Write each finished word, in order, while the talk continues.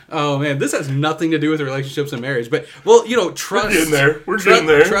Oh man, this has nothing to do with relationships and marriage. But well, trust. We're getting there. We're getting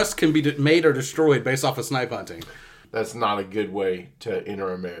there. Trust can be made or destroyed based off of snipe hunting. That's not a good way to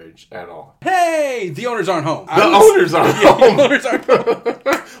enter a marriage at all. Hey, the owners aren't home. The owners aren't home. The owners aren't home.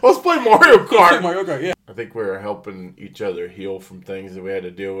 Let's play Mario Kart. Let's play Mario Kart, yeah. I think we're helping each other heal from things that we had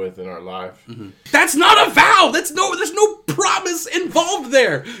to deal with in our life. Mm-hmm. That's not a vow. There's no promise involved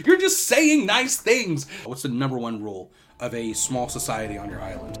there. You're just saying nice things. What's the number one rule of a small society on your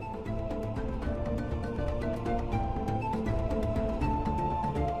island?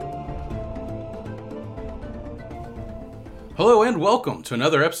 Hello and welcome to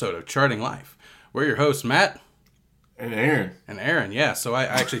another episode of Charting Life. We're your hosts, Matt. And Aaron. And Aaron, yeah. So I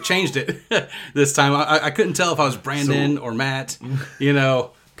actually changed it this time. I couldn't tell if I was Brandon or Matt.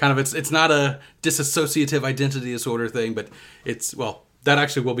 Kind of it's not a dissociative identity disorder thing, but that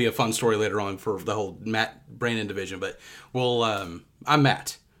actually will be a fun story later on for the whole Matt-Brandon division. But I'm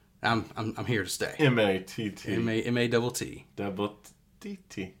Matt. I'm here to stay. M-A-T-T. M-A-double-T.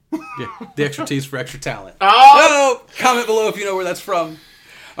 Double-T-T. Yeah, the extra T's for extra talent. Oh! Comment below if you know where that's from.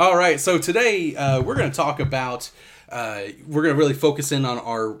 All right, so today we're going to talk about, we're going to really focus in on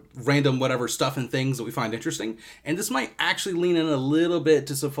our random whatever stuff and things that we find interesting. And this might actually lean in a little bit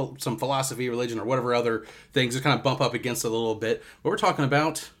to some philosophy, religion, or whatever other things that kind of bump up against it a little bit. But we're talking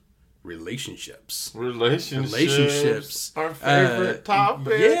about relationships. Relationships. Our favorite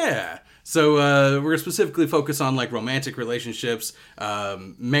topic. Yeah. So we're going to specifically focus on like romantic relationships,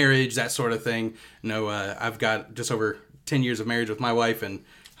 marriage, that sort of thing. I've got just over 10 years of marriage with my wife, and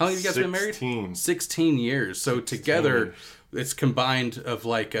how long have you guys been married? 16 years. So together, it's combined of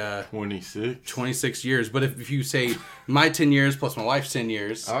like 26 years. But if you say my 10 years plus my wife's 10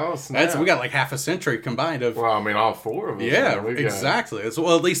 years, we got like half a century combined of. Well, I mean, all four of us. Yeah, exactly.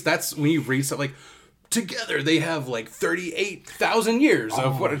 Well, at least that's when you read something like. Together, they have like 38,000 years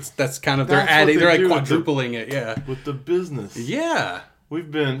of that's kind of they're adding. They're like quadrupling it. Yeah, with the business. Yeah,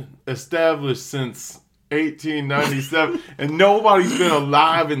 we've been established since 1897, and nobody's been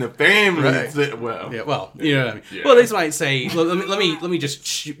alive in the family. Right. Well, yeah. Well, you know what I mean. Yeah. Well, they might say. Let me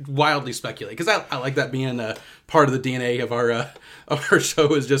just wildly speculate because I like that being part of the DNA of our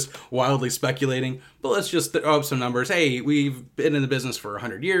show is just wildly speculating. But let's just throw up some numbers. Hey, we've been in the business for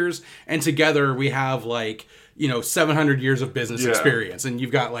 100 years, and together we have 700 years of business experience, and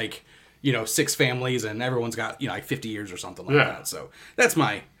you've got 6 families, and everyone's got 50 years or something like that. So that's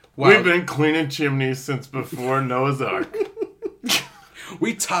my. We've been cleaning chimneys since before Noah's Ark.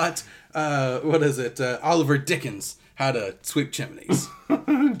 We taught Oliver Dickens how to sweep chimneys.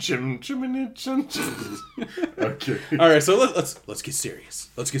 Chimney. Okay. All right, so let's get serious.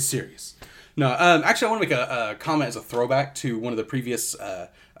 Let's get serious. No, actually, I want to make a comment as a throwback to one of the previous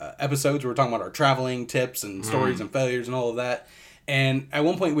episodes. We were talking about our traveling tips and stories and failures and all of that. And at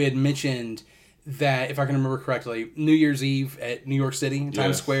one point, we had mentioned that, if I can remember correctly, New Year's Eve at New York City,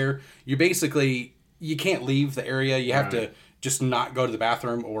 Times Square, you can't leave the area. You have to just not go to the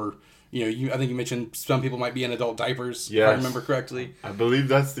bathroom, or I think you mentioned some people might be in adult diapers, if I remember correctly. I believe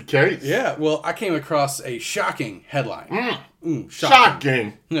that's the case. Yeah, well, I came across a shocking headline.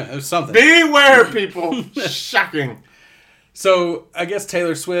 Shocking. Yeah, it was something. Beware, people. Shocking. So, I guess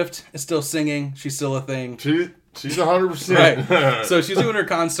Taylor Swift is still singing. She's still a thing. She's 100%. Right. So, she's doing her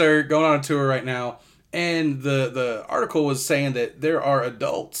concert, going on a tour right now. And the article was saying that there are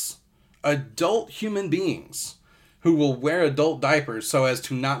adult human beings who will wear adult diapers so as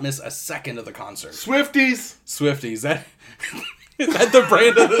to not miss a second of the concert. Swifties. Is that the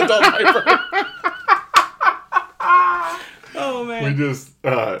brand of the adult diaper? Oh, man. We just,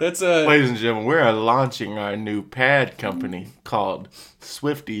 ladies and gentlemen, we're launching our new pad company called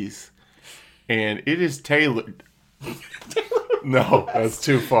Swifties, and it is tailored. No, that's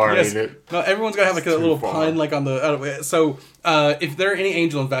too far, ain't it? No, everyone's got to have a little pun on the... So, if there are any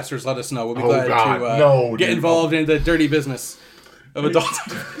angel investors, let us know. We'll be glad to get involved in the dirty business of adult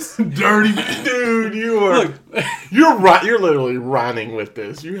diapers. Dirty... Dude, you're literally running with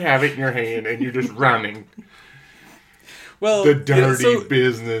this. You have it in your hand, and you're just running. Well, the dirty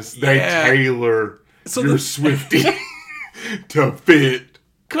business. They tailor your Swiftie to fit.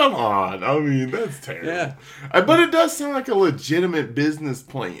 Come on. I mean, that's terrible. Yeah. But it does sound like a legitimate business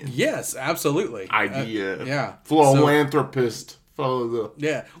plan. Yes, absolutely. Idea. Yeah. Philanthropist.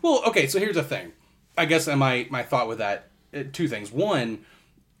 Yeah. Well, okay, so here's the thing. I guess my thought with that, two things. One,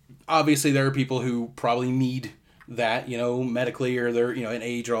 obviously there are people who probably need that, medically, or they're, in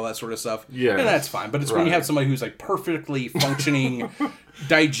age or all that sort of stuff. Yeah. And that's fine. But it's when you have somebody who's perfectly functioning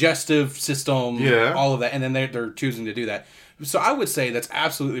digestive system, all of that, and then they're choosing to do that. So I would say that's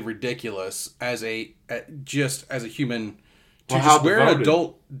absolutely ridiculous as a human to just wear an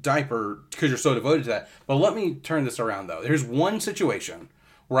adult diaper because you're so devoted to that. But let me turn this around, though. There's one situation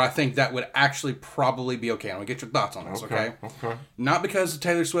where I think that would actually probably be okay. I'm going to get your thoughts on this, okay? Not because of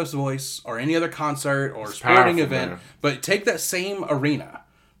Taylor Swift's voice or any other concert or sporting event, but take that same arena,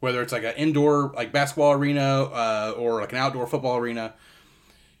 whether it's like an indoor like basketball arena or like an outdoor football arena.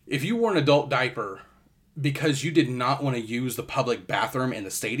 If you wore an adult diaper because you did not want to use the public bathroom in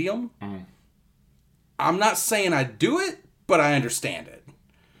the stadium, I'm not saying I do it, but I understand it.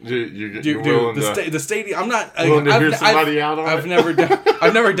 The stadium. I'm not. Willing to hear somebody out on I've never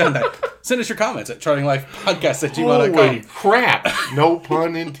done that. Send us your comments at chartinglifepodcast@gmail.com. Holy crap! No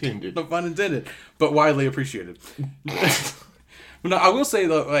pun intended. No pun intended, but widely appreciated. No, I will say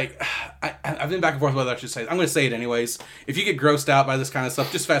though, like I've been back and forth whether I should say it. I'm going to say it anyways. If you get grossed out by this kind of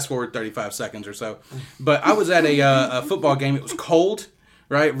stuff, just fast forward 35 seconds or so. But I was at a football game. It was cold,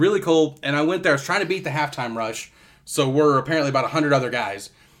 right? Really cold, and I went there. I was trying to beat the halftime rush. So we're apparently about 100 other guys.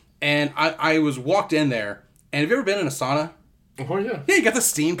 And I was walked in there, and have you ever been in a sauna? Oh, yeah. Yeah, you got the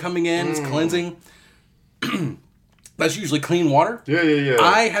steam coming in, it's cleansing. That's usually clean water. Yeah.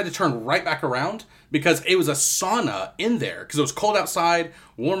 I had to turn right back around because it was a sauna in there, because it was cold outside,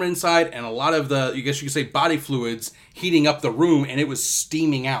 warm inside, and a lot of the, I guess you could say, body fluids heating up the room, and it was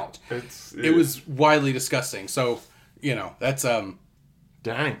steaming out. It was widely disgusting. So, that's...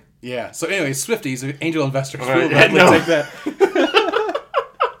 Dang. Yeah. So anyway, Swifties, angel investors, will gladly take that.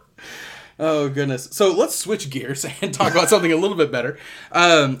 Oh, goodness. So let's switch gears and talk about something a little bit better.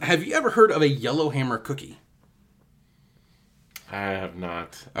 Have you ever heard of a Yellowhammer cookie? I have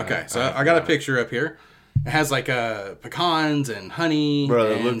not. Okay, I got a picture up here. It has like pecans and honey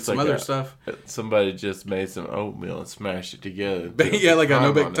and some other stuff. Somebody just made some oatmeal and smashed it together. Yeah, like a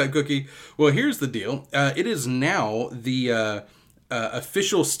no-bake type cookie. Well, here's the deal. It is now the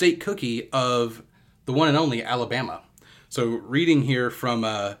official state cookie of the one and only Alabama. So reading here from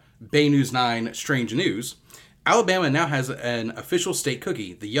Bay News 9 Strange News, Alabama now has an official state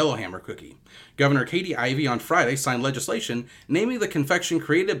cookie, the Yellowhammer cookie. Governor Katie Ivey on Friday signed legislation naming the confection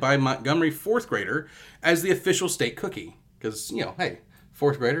created by Montgomery fourth grader as the official state cookie. Because, hey,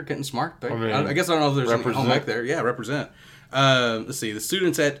 fourth grader, getting smart. Right? I guess I don't know if there's anything home back there. Yeah, represent. Let's see. The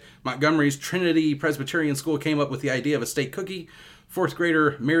students at Montgomery's Trinity Presbyterian School came up with the idea of a state cookie. Fourth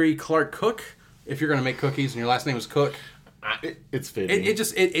grader Mary Clark Cook, if you're going to make cookies and your last name is Cook, it's fitting.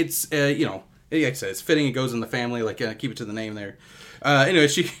 It's like I said, it's fitting. It goes in the family. Like keep it to the name there. Anyway,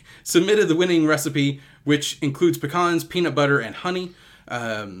 she submitted the winning recipe, which includes pecans, peanut butter, and honey.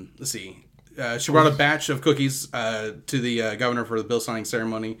 Let's see. She brought a batch of cookies to the governor for the bill signing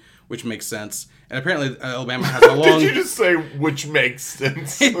ceremony, which makes sense. And apparently, Alabama has a long. Did you just say which makes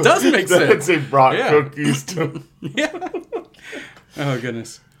sense? It does make sense. They brought cookies to. Yeah. Oh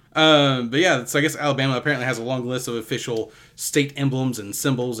goodness. But yeah, so I guess Alabama apparently has a long list of official state emblems and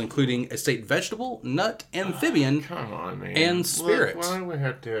symbols, including a state vegetable, nut, amphibian, come on, man, and spirit. Look, why do we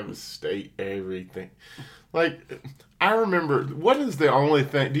have to have a state everything? Like, I remember, what is the only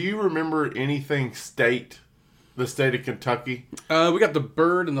thing, do you remember anything state, the state of Kentucky? We got the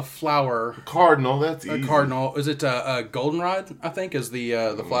bird and the flower. Cardinal, that's easy. Cardinal. Is it goldenrod, I think, is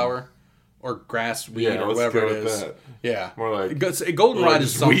the flower? Or grass weed or whatever it is. That. Yeah. More like goldenrod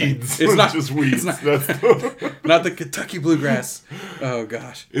is something. Weeds. It's not just weeds. Not the Kentucky bluegrass. Oh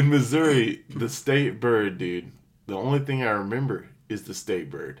gosh. In Missouri, the state bird, dude. The only thing I remember is the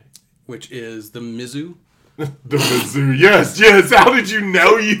state bird, which is the Mizzou. The Mizzou. Yes. How did you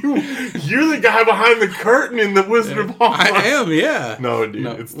know? You're the guy behind the curtain in the Wizard of Oz. I am. Yeah. No, dude.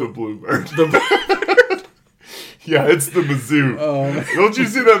 No. It's the bluebird. Yeah, it's the Mizzou. Oh, don't you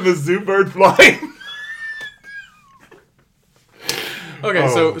see that Mizzou bird flying? Okay,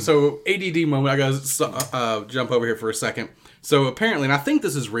 so ADD moment. I gotta jump over here for a second. So apparently, and I think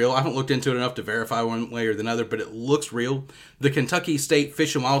this is real. I haven't looked into it enough to verify one way or the other, but it looks real. The Kentucky State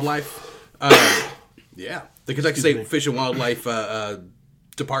Fish and Wildlife, the Kentucky State Fish and Wildlife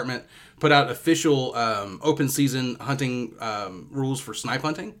Department put out official open season hunting rules for snipe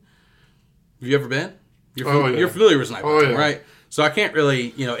hunting. Have you ever been? You're familiar with snipe hunting, right? So I can't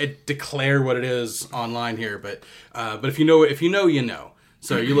really, declare what it is online here, but if you know, you know.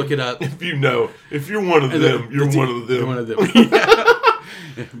 So you look it up. If you're one of them, you're one of them. You're one of them.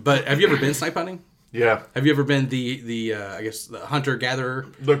 Yeah. But have you ever been snipe hunting? Yeah. Have you ever been the hunter gatherer?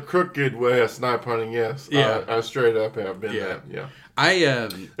 The crooked way of snipe hunting, yes. Yeah. I straight up have been that. Yeah.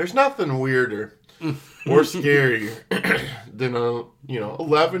 There's nothing weirder or scarier than a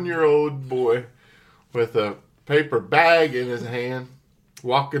 11-year-old boy with a paper bag in his hand,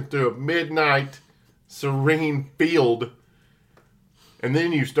 walking through a midnight serene field, and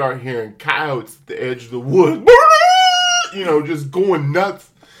then you start hearing coyotes at the edge of the woods. just going nuts.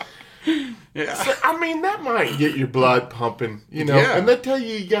 Yeah. So, I mean, that might get your blood pumping, Yeah. And they tell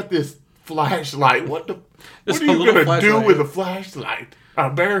you got this flashlight. What are you going to do with a flashlight? A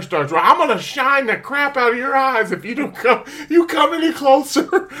bear starts, I'm going to shine the crap out of your eyes if you don't come any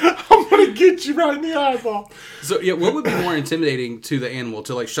closer. I'm going to get you right in the eyeball. So, yeah, what would be more intimidating to the animal?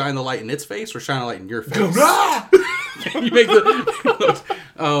 To, like, shine the light in its face or shine a light in your face? You make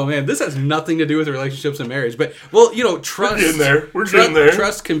oh, man, this has nothing to do with relationships and marriage. But, well, trust... We're getting there.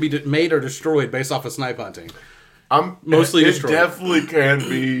 Trust can be made or destroyed based off of snipe hunting. Mostly destroyed. It definitely can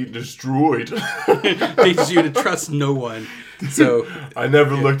be destroyed. Teaches you to trust no one. So I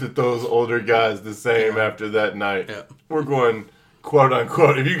never looked at those older guys the same after that night. Yeah. We're going, quote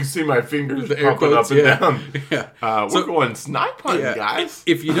unquote, if you can see my fingers pumping up and down. Yeah. We're going snipe hunting, guys.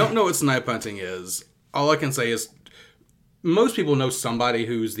 If you don't know what snipe hunting is, all I can say is most people know somebody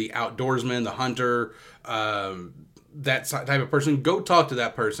who's the outdoorsman, the hunter, that type of person. Go talk to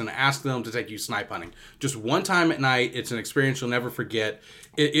that person. Ask them to take you snipe hunting. Just one time at night. It's an experience you'll never forget.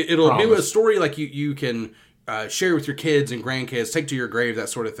 It'll be a story like you can share with your kids and grandkids, take to your grave, that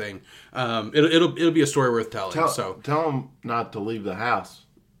sort of thing. It'll be a story worth telling. Tell them not to leave the house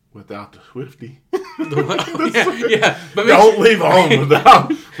without the Swifty. Yeah. But don't leave home without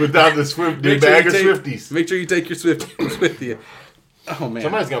the Swifty bag of Swifties. Make sure you take your Swifties with you. Oh man,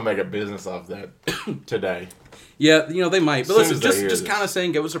 somebody's gonna make a business off that today. Yeah, they might. But listen, just kind of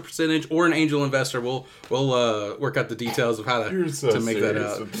saying, give us a percentage or an angel investor. We'll work out the details of how to make that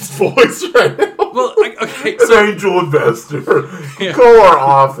out. With this voice right now. Well, okay, an angel investor. Yeah. Call our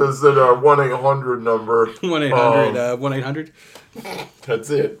office at our 1-800 number. 1-800. That's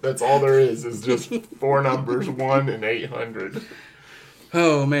it. That's all there is. It's just 4 numbers, 1 and 800.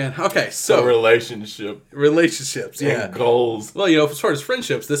 Oh man. Okay, so relationships, yeah, and goals. Well, as far as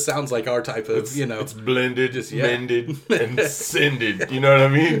friendships, this sounds like our type of, it's blended, mended, and sended. You know what I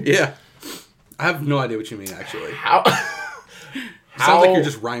mean? Yeah. I have no idea what you mean. Actually, sounds like you're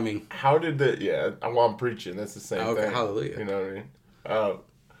just rhyming. How did I'm preaching. That's the same thing. Hallelujah. You know what I mean?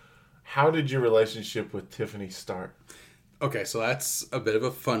 How did your relationship with Tiffany start? Okay, so that's a bit of a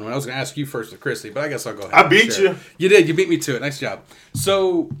fun one. I was going to ask you first with Christy, but I guess I'll go ahead. I beat you. You did. You beat me to it. Nice job.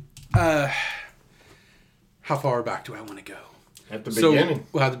 So, how far back do I want to go? At the beginning.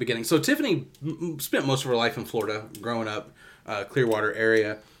 Well, at the beginning. So, Tiffany spent most of her life in Florida, growing up, Clearwater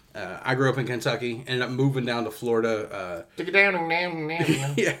area. I grew up in Kentucky, ended up moving down to Florida.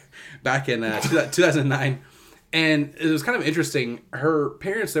 Yeah, back in 2009. And it was kind of interesting. Her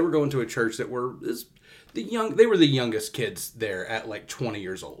parents, they were going to a church that were... They were the youngest kids there at like 20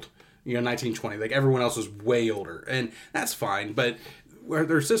 years old. 19, 20. Like everyone else was way older. And that's fine. But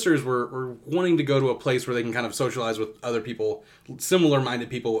their sisters were wanting to go to a place where they can kind of socialize with other people, similar-minded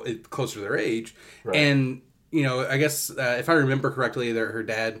people closer to their age. Right. And, I guess if I remember correctly, her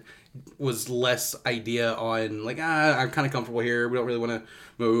dad was less idea on like, I'm kind of comfortable here. We don't really want to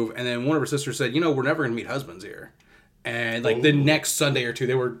move. And then one of her sisters said, we're never going to meet husbands here. And like the next Sunday or two,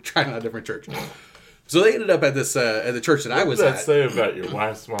 they were trying out a different church. So they ended up at this at the church that I was at. What does that say about your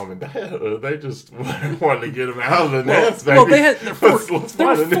wife's mom and dad? They just wanted to get them out of the nest, baby. Well, they had there were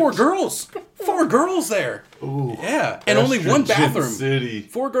 4 girls. 4 girls there. Ooh, yeah, and only one bathroom. City.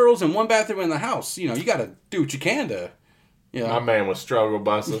 4 girls and one bathroom in the house. You got to do what you can to. My man was struggle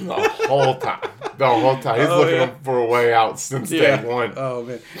busting the whole time. He's looking for a way out since day one. Oh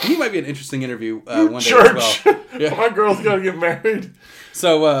man, he might be an interesting interview one day as well. Yeah. My girl's gonna get married.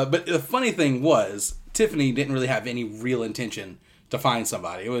 So, but the funny thing was, Tiffany didn't really have any real intention to find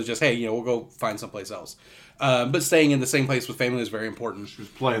somebody. It was just, hey, we'll go find someplace else. But staying in the same place with family was very important. She was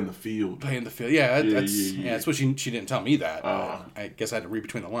playing the field. Yeah, that's what she didn't tell me that. I guess I had to read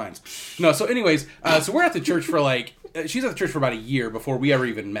between the lines. No, so anyways, so we're at the church for she's at the church for about a year before we ever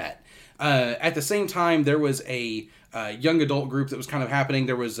even met. At the same time, there was a young adult group that was kind of happening.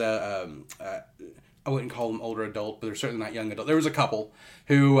 There was I wouldn't call them older adult, but they're certainly not young adult. There was a couple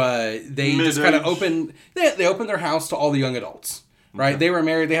who they just kind of opened. They opened their house to all the young adults. Right? Okay. They were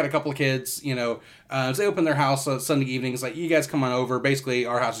married. They had a couple of kids. So they opened their house Sunday evenings. Like, you guys come on over. Basically,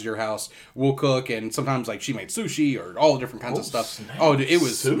 our house is your house. We'll cook, and sometimes she made sushi or all the different kinds of stuff. Snap. Oh, dude, it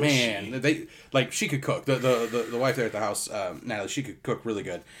was sushi. Man. She could cook. The wife there at the house, Natalie, she could cook really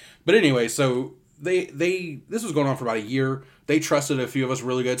good. But anyway, so this was going on for about a year. They trusted a few of us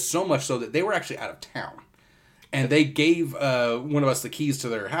really good, so much so that they were actually out of town. And they gave one of us the keys to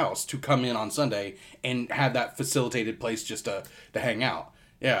their house to come in on Sunday and have that facilitated place just to hang out.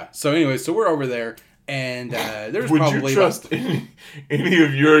 Yeah. So anyway, so we're over there, and there's Would probably... Would you trust any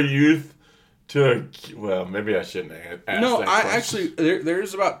of your youth Well, maybe I shouldn't have asked No, that I question. actually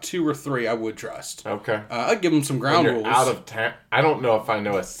there's about 2 or 3 I would trust. Okay. I'd give them some ground When you're rules. out of town, I don't know if I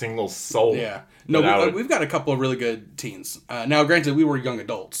know a single soul. Yeah. No, we've got a couple of really good teens. Now, granted, we were young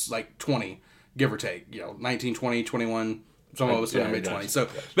adults, like 20, give or take. 19, 20, 21. Some of us in their mid-20s. So,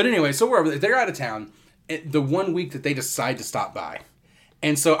 but anyway, so we're over there. They're out of town the one week that they decide to stop by.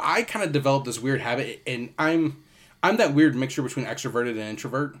 And so I kind of developed this weird habit, and I'm that weird mixture between extroverted and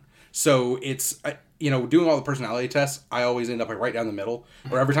introvert. So it's, doing all the personality tests, I always end up like right down the middle.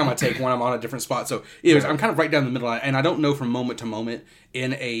 Or every time I take one, I'm on a different spot. So anyways, I'm kind of right down the middle, and I don't know from moment to moment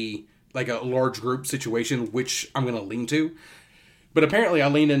in a large group situation which I'm going to lean to. But apparently I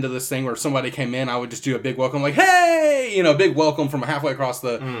leaned into this thing where if somebody came in, I would just do a big welcome, like, hey! Big welcome from halfway across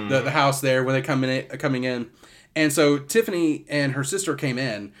the house there when they coming in. And so Tiffany and her sister came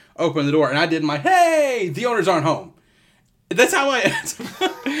in, opened the door, and I did my, hey! The owners aren't home. That's how I...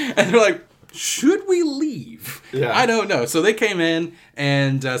 And they're like, should we leave? Yeah. I don't know. So they came in,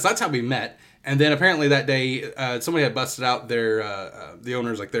 and so that's how we met. And then apparently that day, somebody had busted out the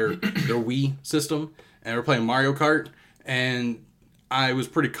owners, like their Wii system, and we're playing Mario Kart, and I was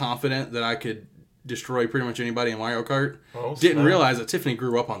pretty confident that I could destroy pretty much anybody in Mario Kart. Oh, Didn't realize that Tiffany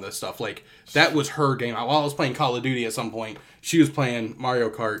grew up on this stuff. Like, that was her game. While I was playing Call of Duty at some point, she was playing Mario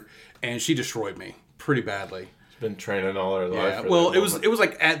Kart, and she destroyed me pretty badly. She's been training all her life. Yeah, well, it was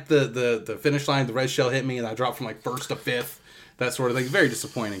like at the finish line, the red shell hit me, and I dropped from like 1st to 5th, that sort of thing. Very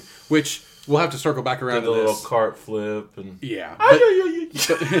disappointing, which we'll have to circle back around to the this. little cart flip. And Yeah.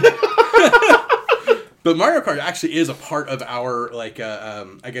 But Mario Kart actually is a part of our,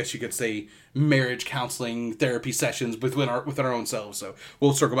 I guess you could say, marriage counseling therapy sessions within our own selves. So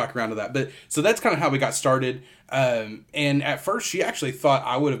we'll circle back around to that. But so that's kind of how we got started. And at first, she actually thought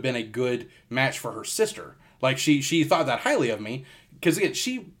I would have been a good match for her sister. Like she thought that highly of me because again,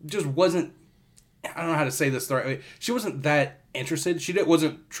 she just wasn't. I don't know how to say this the right way. She wasn't that interested. She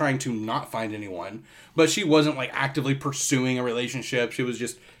wasn't trying to not find anyone, but she wasn't like actively pursuing a relationship. She was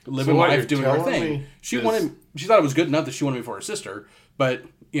just living life, doing her thing. She thought it was good enough that she wanted me for her sister, but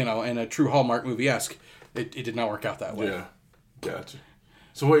in a true Hallmark movie-esque, it did not work out that way. Yeah, gotcha.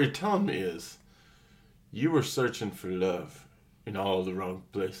 So what you're telling me is, you were searching for love in all the wrong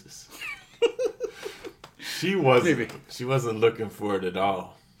places. She wasn't. Maybe. She wasn't looking for it at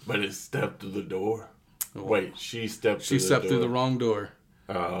all. But it stepped through the door. Wait, she stepped through the door. She stepped through the wrong door.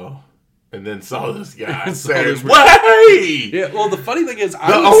 Oh. And then saw this guy saying, "Wait!" Yeah, well, the funny thing is,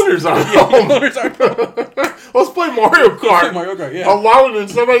 the owners aren't home. The owners aren't home. Let's play Mario Kart. Mario Kart, yeah. Alone in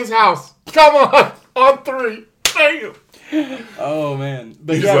somebody's house. Come on 3. Bam. Oh, man.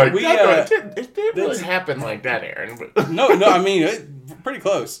 But he's yeah, like, it didn't really happen like that, Aaron. No, I mean, pretty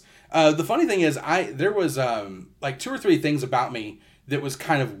close. The funny thing is, there was 2 or 3 things about me that was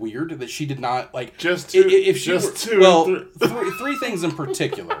kind of weird that she did not like. Just two. If she just were, 2. Well, 3 things in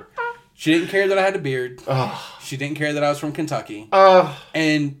particular. She didn't care that I had a beard. She didn't care that I was from Kentucky.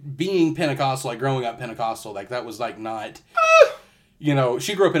 And being Pentecostal, like growing up Pentecostal, like that was like not.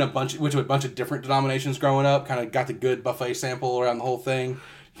 She grew up in went to a bunch of different denominations growing up. Kind of got the good buffet sample around the whole thing.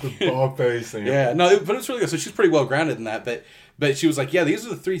 The buffet sample. Yeah, no, but it's really good. So she's pretty well grounded in that. But she was like, yeah, these are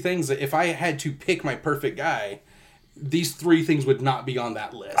the 3 things that if I had to pick my perfect guy, these 3 things would not be on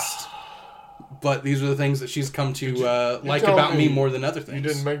that list. But these are the things that she's come to like about me more than other things. You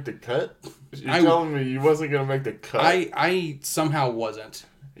didn't make the cut? You're telling me you wasn't going to make the cut? I somehow wasn't.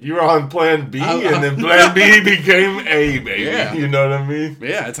 You were on plan B, and then plan B became A, baby. Yeah. You know what I mean?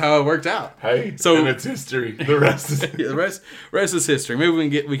 Yeah, that's how it worked out. Hey, and it's history. The rest is yeah, the rest is history. Maybe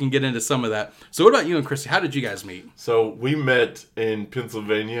we can get into some of that. So what about you and Christy? How did you guys meet? So we met in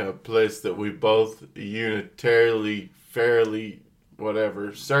Pennsylvania, a place that we both unitarily, fairly,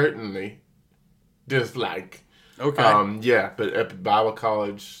 whatever, certainly dislike. Okay. Yeah, but at Bible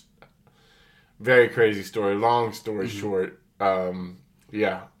college, very crazy story. Long story short,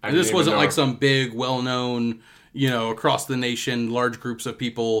 yeah. And this wasn't like some big, well-known, across the nation, large groups of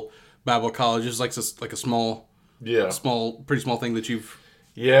people Bible college. It was like a small, pretty small thing that you've.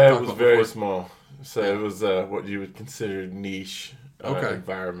 Yeah, it was very small. So it was what you would consider niche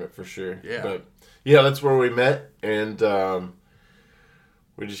environment for sure. Yeah. But yeah, that's where we met, and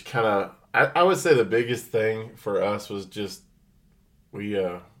we just kind of. I would say the biggest thing for us was just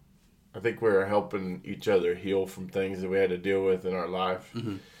I think we were helping each other heal from things that we had to deal with in our life.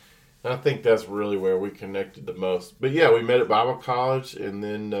 Mm-hmm. And I think that's really where we connected the most. But yeah, we met at Bible college, and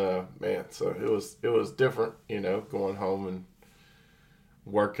then so it was different, going home and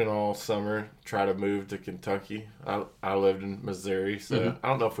working all summer, try to move to Kentucky. I lived in Missouri, so I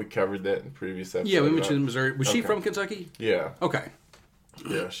don't know if we covered that in previous episodes. Yeah, we mentioned Missouri. Was she from Kentucky? Yeah. Okay.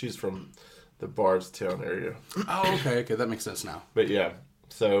 Yeah, she's from the Bardstown area. Oh, okay, that makes sense now. But yeah,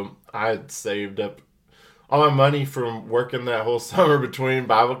 so I had saved up all my money from working that whole summer between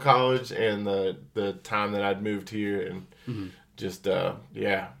Bible college and the time that I'd moved here, and just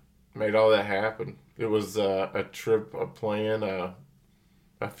made all that happen. It was a trip, a plan, a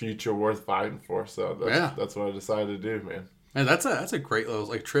future worth fighting for. So that's what I decided to do, man. And that's a great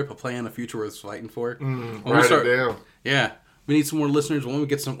little trip, a plan, a future worth fighting for. Write it down. Yeah, we need some more listeners.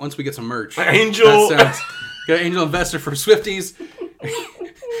 Once we get some merch, Angel, got an angel investor for Swifties.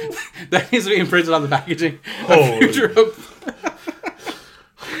 That needs to be imprinted on the packaging. A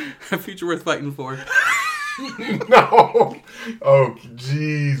future worth fighting for. No. Oh,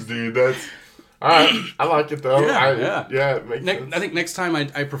 jeez, dude. That's all right. I like it though. Yeah. It makes sense. I think next time I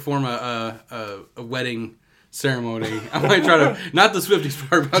perform a wedding ceremony, I might try to not the Swifties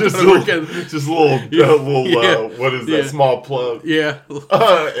part, but just a little. What is that? Small plug. Yeah.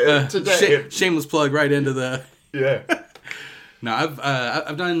 Today, shameless plug right into the. Yeah. No,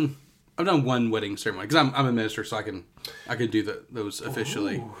 I've done one wedding ceremony because I'm a minister, so I can do those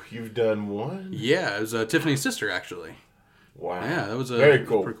officially. Ooh, you've done one? Yeah, it was Tiffany's sister actually. Wow. Yeah, that was very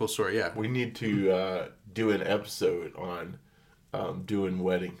cool. Pretty cool story. Yeah, we need to do an episode on doing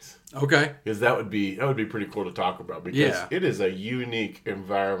weddings. Okay, because that would be pretty cool to talk about because it is a unique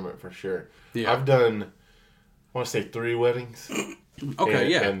environment for sure. Yeah, I've done, I want to say 3 weddings.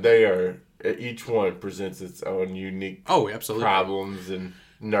 Okay, and they are. Each one presents its own unique problems and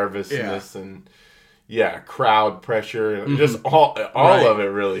nervousness and crowd pressure and just all of it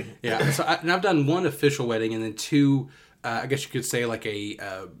really. Yeah, so I've done one official wedding and then 2, I guess you could say like a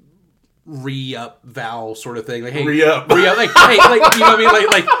re-up vow sort of thing. Like, hey, re-up, like, hey, like, you know what I mean?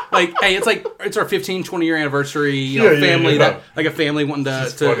 Like, hey, it's our 15, 20 year anniversary, family that like a family wanting to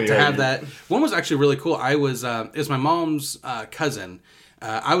have that. One was actually really cool. I was, it was my mom's cousin.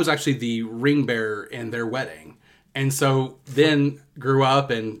 I was actually the ring bearer in their wedding. And so then grew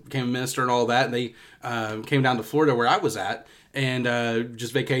up and became a minister and all that. And they came down to Florida where I was at and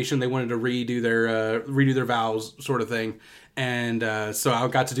just vacation. They wanted to redo their vows sort of thing. And so I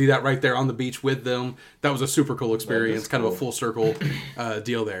got to do that right there on the beach with them. That was a super cool experience, kind of a full circle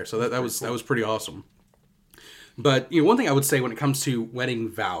deal there. So that was pretty awesome. But one thing I would say when it comes to wedding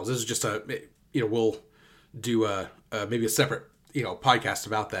vows, this is just we'll do maybe a separate podcast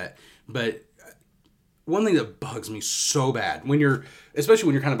about that. But one thing that bugs me so bad especially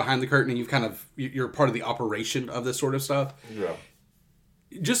when you're kind of behind the curtain and you're part of the operation of this sort of stuff. Yeah.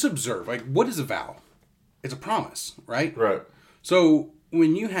 Just observe, like, what is a vow? It's a promise, right? Right. So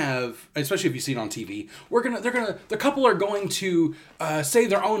when you have, especially if you see it on TV, the couple are going to say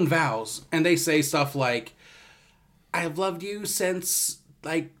their own vows, and they say stuff like, "I have loved you since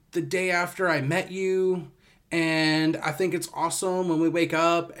like the day after I met you. And I think it's awesome when we wake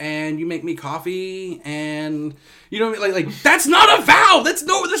up and you make me coffee and you know what I mean? Like that's not a vow. There's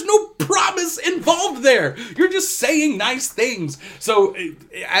no promise involved there. You're just saying nice things. So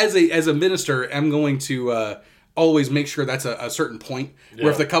as a minister, I'm going to always make sure that's a certain point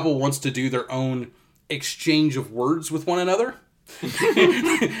where if the couple wants to do their own exchange of words with one another,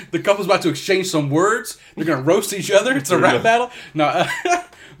 the couple's about to exchange some words. They're going to roast each other. It's a rap battle. No.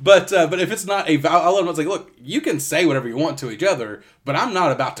 But if it's not a vow, I'll let them know, it's like, look, you can say whatever you want to each other, but I'm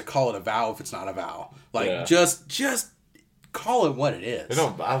not about to call it a vow if it's not a vow. Like, just call it what it is. It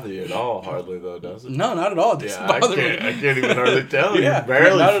don't bother you at all, hardly, though, does it? No, not at all. It doesn't bother me. I can't even hardly tell you. Yeah,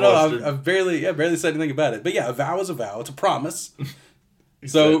 barely not at all. I've barely said anything about it. But yeah, a vow is a vow. It's a promise.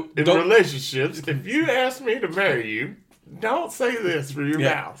 So in relationships, if you ask me to marry you, don't say this for your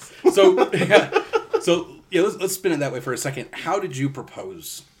vows. So let's spin it that way for a second. How did you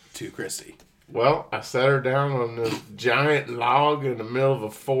propose to Christy? Well, I sat her down on this giant log in the middle of a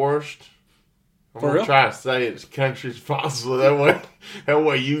forest. I'm going to try to say it as country as possible. That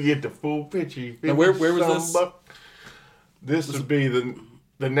way you get the full picture. Now where was this? This would be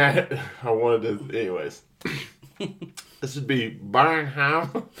the night I wanted to... Anyways. This would be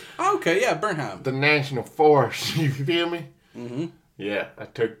Bernheim. Okay, yeah, Bernheim. The National Forest. You feel me? Mm-hmm. Yeah, I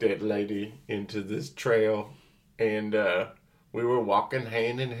took that lady into this trail, and we were walking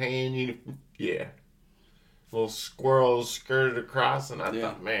hand in hand. Little squirrels skirted across, and I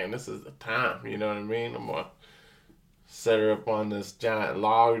thought, man, this is the time. You know what I mean? I'm going to set her up on this giant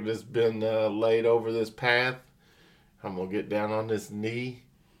log that's been laid over this path. I'm going to get down on this knee,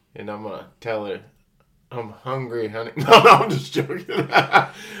 and I'm going to tell her, I'm hungry, honey. No, I'm just joking.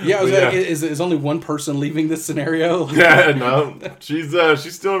 Is only one person leaving this scenario? Yeah, no.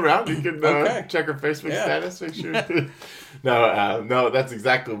 She's still around. You can check her Facebook status, make sure. No, that's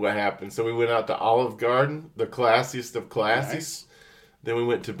exactly what happened. So we went out to Olive Garden, the classiest of classies. Then we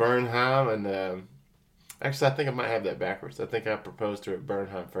went to Bernheim, and actually, I think I might have that backwards. I think I proposed to her at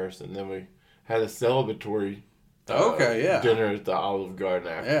Bernheim first, and then we had a celebratory dinner at the Olive Garden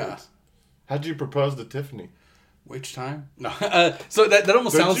afterwards. Yeah. How'd you propose to Tiffany? Which time? No. So that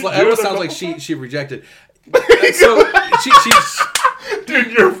almost sounds like she rejected. So she's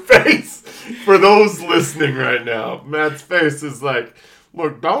dude, your face for those listening right now. Matt's face is like,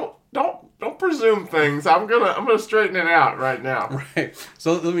 look, don't presume things. I'm gonna straighten it out right now. Right.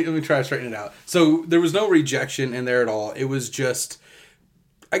 So let me try to straighten it out. So there was no rejection in there at all. It was just,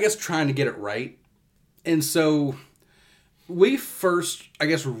 I guess, trying to get it right. And so we first, I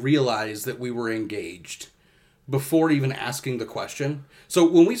guess, realized that we were engaged before even asking the question. So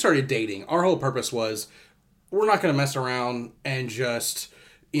when we started dating, our whole purpose was, we're not going to mess around and just,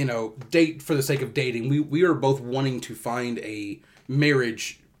 date for the sake of dating. We are both wanting to find a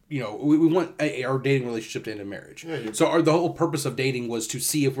marriage. We want our dating relationship to end in marriage. Yeah, so the whole purpose of dating was to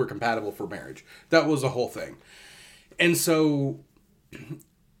see if we're compatible for marriage. That was the whole thing. And so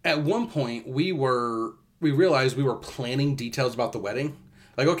at one point we realized we were planning details about the wedding.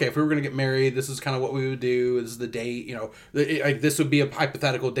 Like, okay, if we were going to get married, this is kind of what we would do. This is the date, this would be a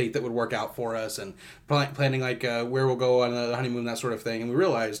hypothetical date that would work out for us, and planning where we'll go on the honeymoon, that sort of thing. And we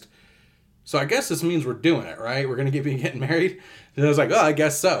realized, so I guess this means we're doing it, right? We're going to be getting married. And I was like, oh, I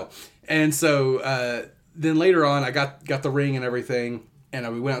guess so. And so then later on, I got the ring and everything,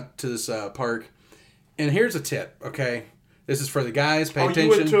 and we went out to this park. And here's a tip, okay? This is for the guys. Pay attention.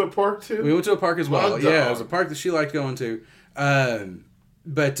 You went to a park too? We went to a park as well. Yeah, it was a park that she liked going to.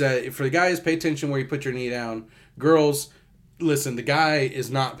 But for the guys, pay attention where you put your knee down. Girls, listen, the guy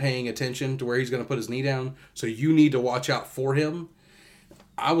is not paying attention to where he's going to put his knee down, so you need to watch out for him.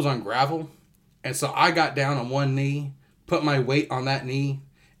 I was on gravel, and so I got down on one knee, put my weight on that knee,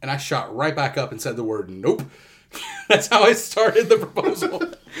 and I shot right back up and said the word nope. That's how I started the proposal.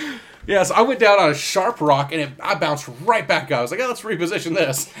 Yeah, so I went down on a sharp rock, and I bounced right back up. I was like, oh, let's reposition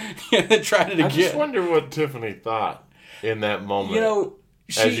this. And then tried it again. I just wonder what Tiffany thought in that moment.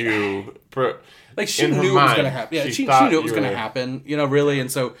 She knew it was going to happen. Yeah, she knew it was going to happen, really. And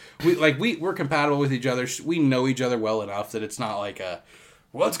so we're compatible with each other. We know each other well enough that it's not like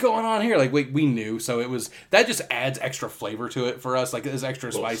what's going on here? Like we knew. So that just adds extra flavor to it for us. Like there's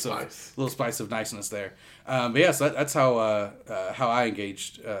extra little spice of niceness there. But yeah, so that's how I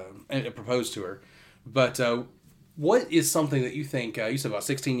engaged and proposed to her. But what is something that you think, you said about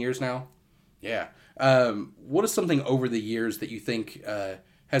 16 years now? Yeah. What is something over the years that you think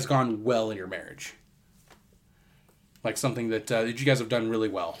has gone well in your marriage? Like something that you guys have done really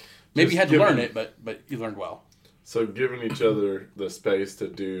well. Maybe you had to learn it, but you learned well. So giving each other the space to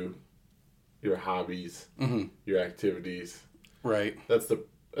do your hobbies, your activities. Right. That's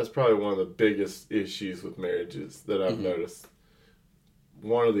probably one of the biggest issues with marriages that I've noticed.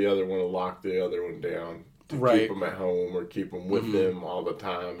 One or the other want to lock the other one down to keep them at home or keep them with them all the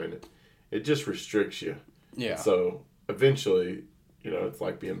time, and it just restricts you. Yeah. So eventually, it's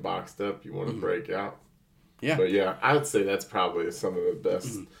like being boxed up. You want to break out. Yeah. But yeah, I would say that's probably some of the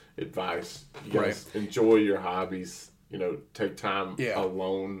best advice. You guys enjoy your hobbies. Take time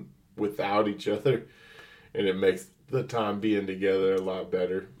alone without each other, and it makes the time being together a lot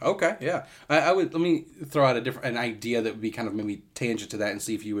better. Okay. Yeah. Let me throw out an idea that would be kind of maybe tangent to that, and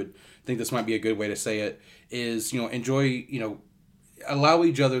see if you would think this might be a good way to say it. Is enjoy allow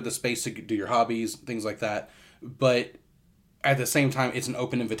each other the space to do your hobbies, things like that, but at the same time, it's an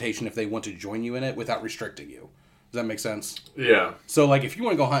open invitation if they want to join you in it without restricting you. Does that make sense? Yeah. So, like, if you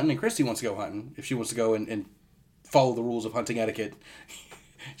want to go hunting, and Christy wants to go hunting, if she wants to go and follow the rules of hunting etiquette,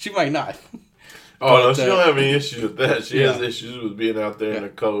 she might not. Oh, no, she don't have any issues with that. She has issues with being out there in the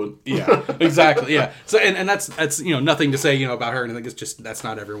cold. Yeah, exactly, yeah. So, and that's nothing to say, about her. And I think it's just, that's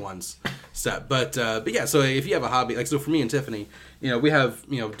not everyone's set. But yeah, so if you have a hobby, like, so for me and Tiffany, we have,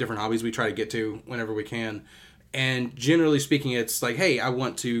 different hobbies we try to get to whenever we can. And generally speaking, it's like, hey, I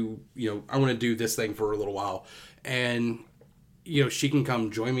want to do this thing for a little while. And, she can come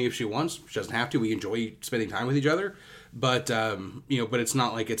join me if she wants. She doesn't have to. We enjoy spending time with each other. But, but it's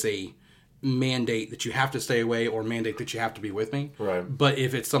not like it's a mandate that you have to stay away or mandate that you have to be with me. Right. But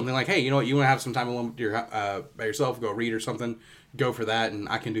if it's something like, hey, you know what, you want to have some time alone by yourself, go read or something, go for that, and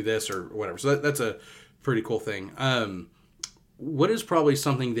I can do this or whatever. So that's a pretty cool thing. What is probably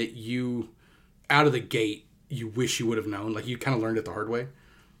something that you, out of the gate, you wish you would have known? Like you kind of learned it the hard way?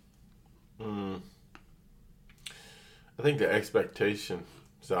 I think the expectation.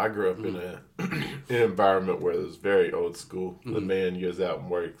 So I grew up in an environment where it was very old school. The man goes out and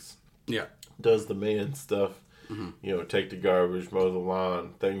works. Yeah. Does the man stuff. Take the garbage, mow the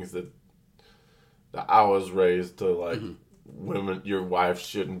lawn, things that I was raised to your wife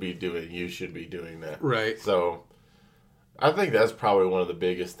shouldn't be doing, you should be doing that. Right. So I think that's probably one of the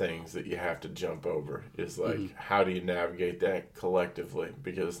biggest things that you have to jump over is like, how do you navigate that collectively?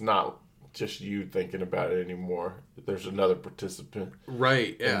 Because it's not just you thinking about it anymore. There's another participant.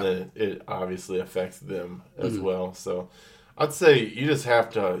 Right, yeah. And then it obviously affects them as well. So I'd say you just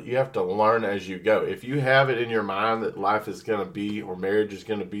have to learn as you go. If you have it in your mind that life is going to be, or marriage is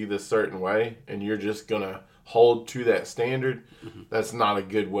going to be this certain way, and you're just going to hold to that standard, that's not a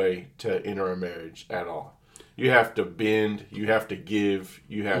good way to enter a marriage at all. You have to bend, you have to give,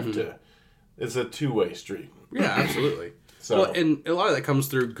 you have to, it's a two-way street. Yeah, absolutely. So, well, and a lot of that comes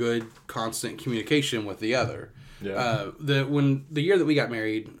through good, constant communication with the other. Yeah. When the year that we got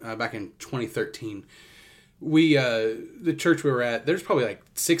married, back in 2013, the church we were at, there's probably like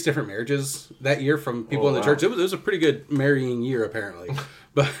 6 different marriages that year from people in the church. It was a pretty good marrying year, apparently.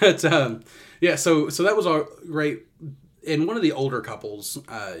 But yeah, so that was all great. And one of the older couples,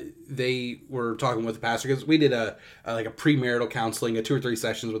 they were talking with the pastor, because we did a premarital counseling, 2 or 3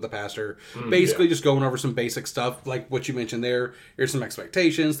 sessions with the pastor, basically just going over some basic stuff like what you mentioned there. Here's some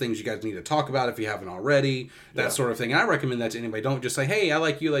expectations, things you guys need to talk about if you haven't already, that sort of thing. And I recommend that to anybody. Don't just say, hey, I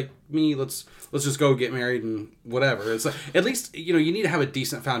like you, like me, let's just go get married and whatever. It's like, at least, you need to have a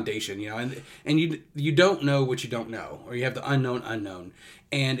decent foundation, and you don't know what you don't know, or you have the unknown.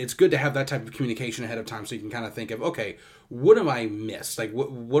 And it's good to have that type of communication ahead of time, so you can kind of think of, okay, what have I missed? Like,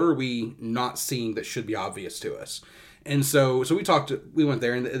 what are we not seeing that should be obvious to us? And so we went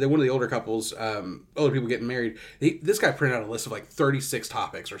there, and one of the older couples, older people getting married, this guy printed out a list of like 36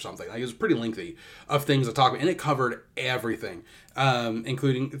 topics or something. Like, it was pretty lengthy of things to talk about, and it covered everything,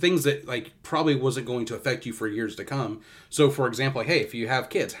 including things that like probably wasn't going to affect you for years to come. So, for example, like, hey, if you have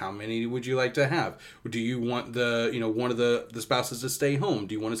kids, how many would you like to have? Do you want one of the spouses to stay home?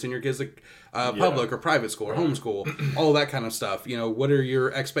 Do you want to send your kids to public or private school or homeschool? All that kind of stuff. What are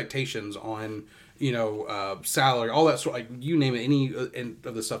your expectations on salary, all that sort, like, you name it, any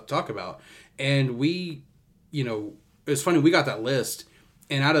of the stuff to talk about. And we, it's funny, we got that list,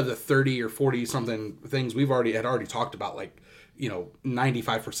 and out of the 30 or 40 something things we've already talked about, like,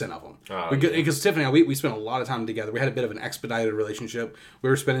 95% of them. Because Tiffany and I, we spent a lot of time together. We had a bit of an expedited relationship. We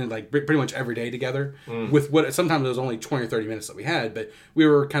were spending like pretty much every day together with what sometimes it was only 20 or 30 minutes that we had, but we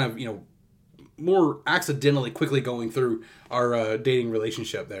were kind of, more accidentally quickly going through our dating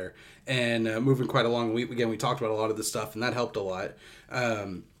relationship there, and moving quite along. We talked about a lot of this stuff, and that helped a lot.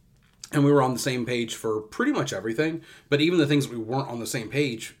 And we were on the same page for pretty much everything, but even the things that we weren't on the same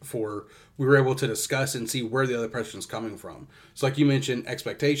page for, we were able to discuss and see where the other person's coming from. So like you mentioned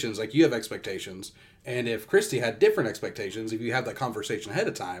expectations, like you have expectations, and if Christy had different expectations, if you have that conversation ahead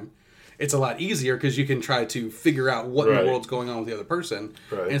of time, it's a lot easier because you can try to figure out what in the world's going on with the other person,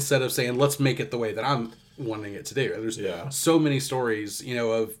 instead of saying, let's make it the way that I'm wanting it to do. There's so many stories,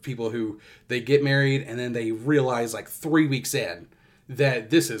 of people who they get married and then they realize like 3 weeks in that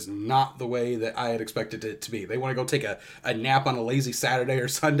this is not the way that I had expected it to be. They want to go take a nap on a lazy Saturday or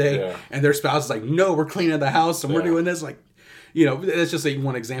Sunday, and their spouse is like, no, we're cleaning the house and we're doing this. Like, that's just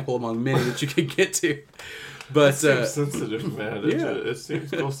one example among many that you can get to. But seems sensitive, man. It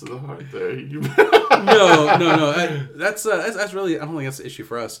seems close to the heart there. No. That's really, I don't think that's the issue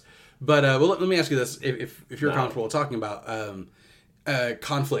for us. But let me ask you this: if you're comfortable talking about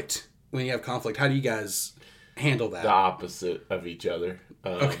conflict, when you have conflict, how do you guys handle that? The opposite of each other.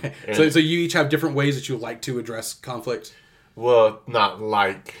 Okay, so you each have different ways that you like to address conflict. Well, not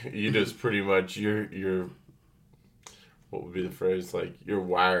like you just pretty much you're. What would be the phrase? Like, you're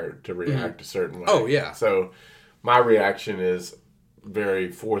wired to react a certain way. Oh, yeah. So my reaction is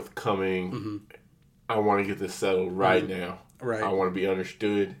very forthcoming. I want to get this settled right now. Right. I want to be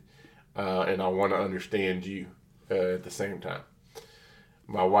understood, and I want to understand you at the same time.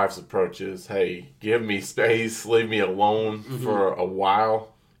 My wife's approach is, hey, give me space, leave me alone for a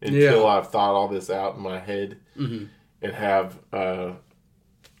while until I've thought all this out in my head, and have a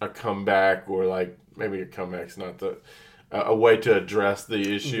comeback, or like, maybe a comeback's not the... a way to address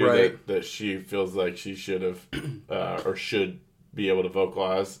the issue that she feels like she should have or should be able to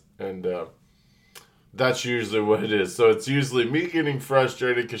vocalize. And that's usually what it is. So it's usually me getting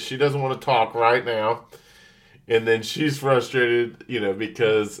frustrated because she doesn't want to talk right now. And then she's frustrated,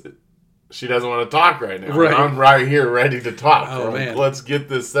 because she doesn't want to talk right now. Right. I'm right here ready to talk. Oh, man. Let's get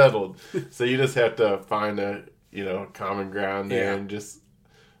this settled. So you just have to find a common ground there and just...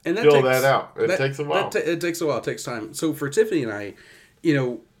 And fill that out. It takes a while. It takes a while. It takes time. So for Tiffany and I,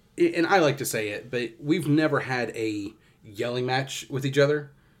 and I like to say it, but we've never had a yelling match with each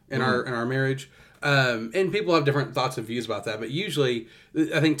other in our marriage. And people have different thoughts and views about that. But usually,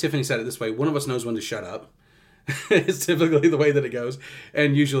 I think Tiffany said it this way: one of us knows when to shut up. It's typically the way that it goes,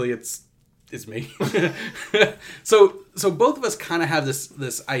 and usually it's me. So both of us kind of have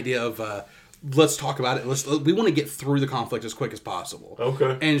this idea of let's talk about it. We want to get through the conflict as quick as possible.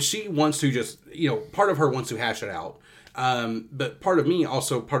 Okay. And she wants to just, part of her wants to hash it out. But part of me,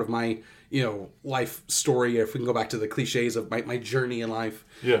 also part of my, life story, if we can go back to the cliches of my journey in life,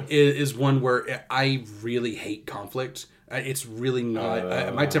 is one where I really hate conflict. It's really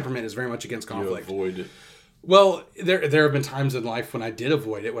not, my temperament is very much against conflict. You avoid it. Well, there have been times in life when I did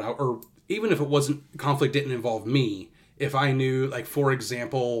avoid it, or even if it wasn't, conflict didn't involve me. If I knew, like, for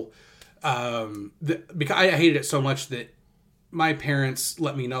example, because I hated it so much that my parents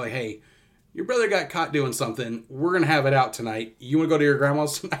let me know, like, hey, your brother got caught doing something. We're going to have it out tonight. You want to go to your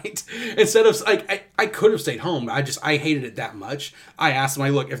grandma's tonight? Instead of, like, I could have stayed home. I hated it that much. I asked them,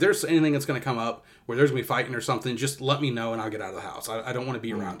 look, if there's anything that's going to come up where there's going to be fighting or something, just let me know and I'll get out of the house. I don't want to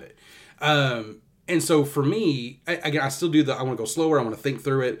be around it. And so for me, I still do I want to go slower. I want to think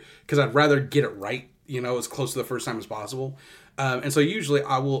through it because I'd rather get it right, as close to the first time as possible. And so usually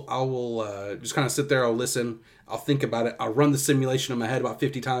I will just kind of sit there. I'll listen. I'll think about it. I'll run the simulation in my head about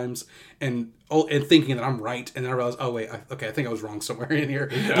 50 times and thinking that I'm right. And then I realize, oh wait, I think I was wrong somewhere in here.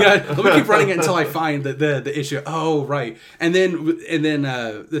 Yeah. Let me keep running it until I find the issue. Oh, right. And then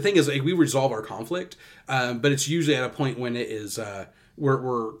the thing is, like, we resolve our conflict, but it's usually at a point when it is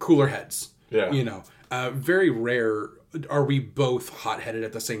we're cooler heads. Yeah. Very rare are we both hot-headed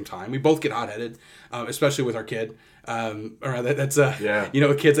at the same time. We both get hot-headed, especially with our kid. Kids,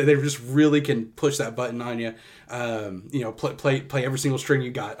 they just really can push that button on you. Play every single string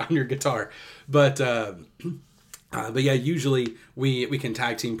you got on your guitar. But yeah, usually we can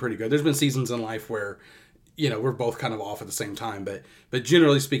tag team pretty good. There's been seasons in life where, we're both kind of off at the same time. But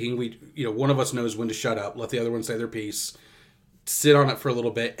generally speaking, one of us knows when to shut up, let the other one say their piece, sit on it for a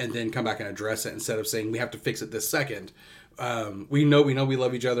little bit, and then come back and address it instead of saying we have to fix it this second. We know we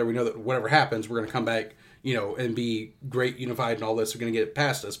love each other. We know that whatever happens, we're going to come back, and be great, unified, and all this. We're going to get it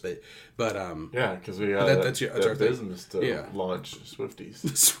past us, but because we got that's our business to launch Swifties.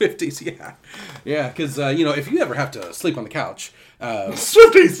 Swifties, yeah, because if you ever have to sleep on the couch,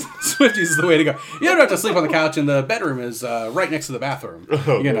 Swifties is the way to go. You ever have to sleep on the couch, and the bedroom is right next to the bathroom.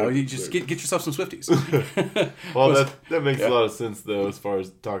 You just get yourself some Swifties. Well, that makes a lot of sense though, as far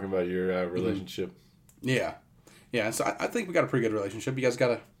as talking about your relationship. Yeah. So I think we got a pretty good relationship. You guys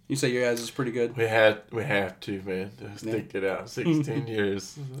You say your guys is pretty good? We have to, man. Stick it out. 16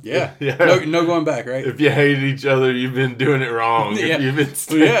 years. Yeah. No going back, right? If you hate each other, you've been doing it wrong.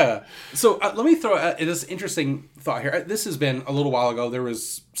 Yeah. So let me throw out this interesting thought here. This has been a little while ago. There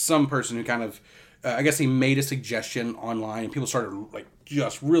was some person who kind of, I guess he made a suggestion online, and people started like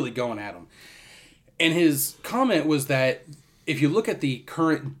just really going at him. And his comment was that if you look at the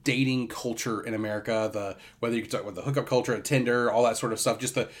current dating culture in America, whether you can talk about the hookup culture, Tinder, all that sort of stuff,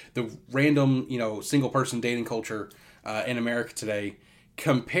 just the random, single person dating culture in America today,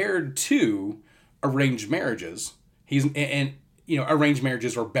 compared to arranged marriages, arranged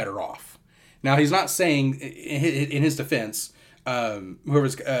marriages are better off. Now, he's not saying, in his defense, it's been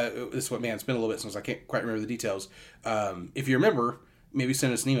a little bit since I can't quite remember the details. If you remember, maybe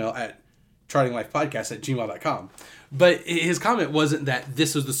send us an email at chartinglifepodcast@gmail.com. But his comment wasn't that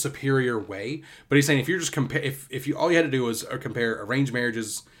this was the superior way, but he's saying if you're just if you all you had to do was compare arranged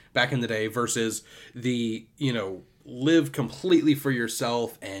marriages back in the day versus the live completely for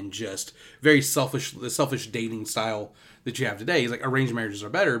yourself and just the selfish dating style that you have today, he's like arranged marriages are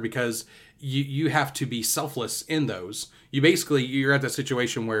better because you have to be selfless in those. You're at that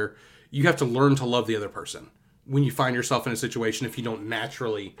situation where you have to learn to love the other person when you find yourself in a situation if you don't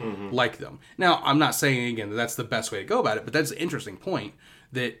naturally like them. Now, I'm not saying, again, that that's the best way to go about it, but that's an interesting point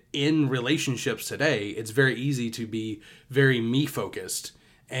that in relationships today, it's very easy to be very me-focused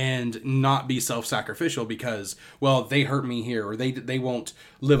and not be self-sacrificial because, well, they hurt me here, or they won't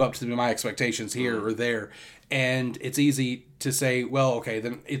live up to my expectations here or there. And it's easy to say, well, okay,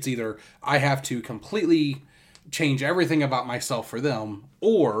 then it's either I have to completely change everything about myself for them,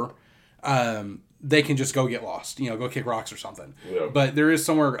 or they can just go get lost, go kick rocks or something. Yeah. But there is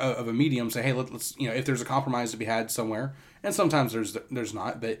somewhere of a medium. Say, hey, let's if there's a compromise to be had somewhere, and sometimes there's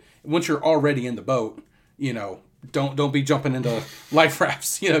not. But once you're already in the boat, don't be jumping into life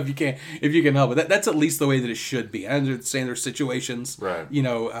rafts. If you can help it. That's at least the way that it should be. I understand there's situations, right?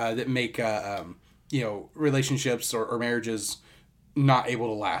 That make relationships or marriages not able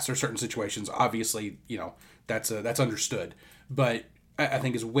to last, or certain situations. Obviously, that's understood, but I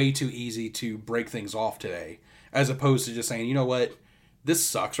think it's way too easy to break things off today, as opposed to just saying, you know what, this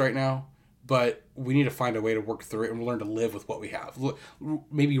sucks right now, but we need to find a way to work through it and learn to live with what we have.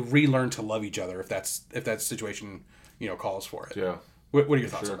 Maybe relearn to love each other if that situation calls for it. Yeah. What are your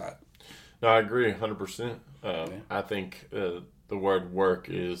thoughts on that? No, I agree 100%. I think the word work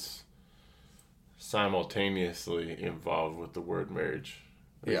is simultaneously involved with the word marriage.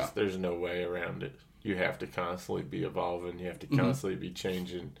 There's no way around it. You have to constantly be evolving. You have to constantly be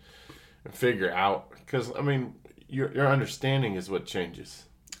changing and figure out. Because, I mean, your understanding is what changes.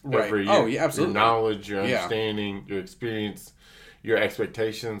 Right. Every year. Oh, yeah, absolutely. Your knowledge, your understanding, your experience, your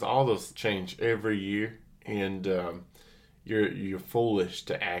expectations, all those change every year. And you're foolish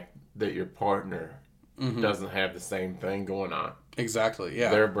to act that your partner doesn't have the same thing going on. Exactly,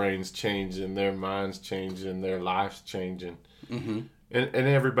 yeah. Their brains changing, their minds changing, their lives changing. Mm-hmm. And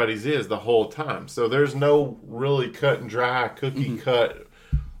everybody's is the whole time. So there's no really cut and dry, cookie cut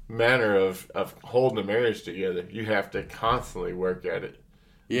manner of holding a marriage together. You have to constantly work at it.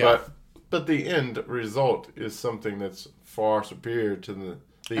 Yeah. But the end result is something that's far superior to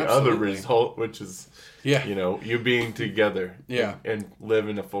the other result, which is you being together and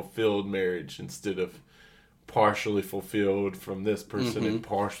living a fulfilled marriage instead of partially fulfilled from this person and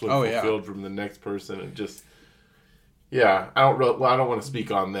partially fulfilled from the next person, and just I don't want to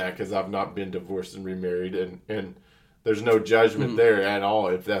speak on that because I've not been divorced and remarried, and there's no judgment there at all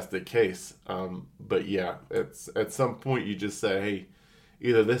if that's the case. But it's at some point you just say, hey,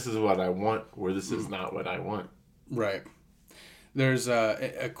 either this is what I want or this is not what I want. Right. There's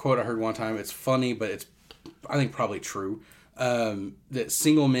a quote I heard one time. It's funny, but it's, I think, probably true. That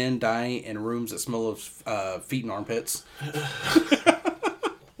single men die in rooms that smell of feet and armpits.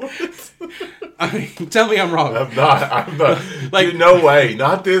 I mean, tell me I'm wrong. I'm not. Like, dude, no way.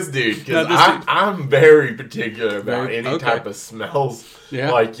 Not this dude. Because I'm very particular about any type of smells.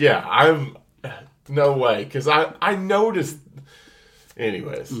 Yeah. I'm... No way. Because I noticed...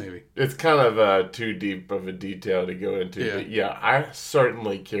 Anyways. Maybe. It's kind of too deep of a detail to go into. Yeah. But I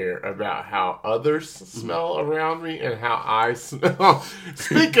certainly care about how others smell around me and how I smell.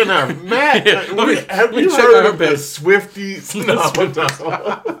 Speaking of Matt, have you heard of the Swifties? No.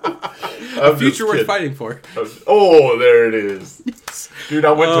 A future worth fighting for. Oh, there it is. Dude,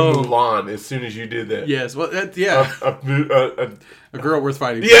 I went to Mulan as soon as you did that. Yes, well, a girl worth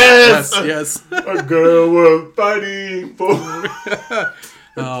fighting for. Yes. A girl worth fighting for.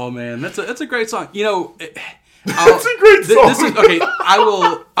 Oh, man, that's a great song. That's a great song. This is okay.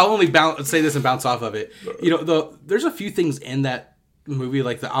 I'll only say this and bounce off of it. There's a few things in that movie,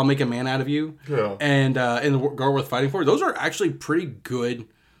 like the "I'll Make a Man Out of You" and the "Girl Worth Fighting For." Those are actually pretty good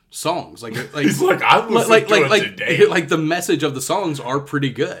songs. He's like, I've listened to it today. Like the message of the songs are pretty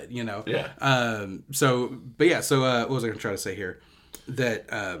good. Yeah. So what was I going to try to say here? That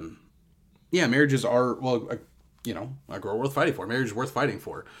marriages are a girl worth fighting for. Marriage is worth fighting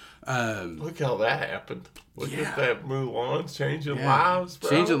for. Look how that happened. Look at that Mulan changing lives, bro.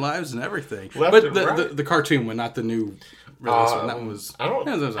 Changing lives and everything. Right. The cartoon one, not the new release one. That one was...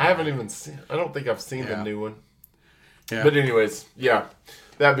 I haven't even seen... I don't think I've seen the new one. Yeah. But anyways,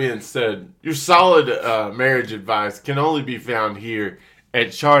 that being said, your solid marriage advice can only be found here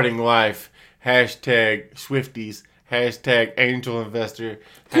at Charting Life. #Swifties. #Angel Investor.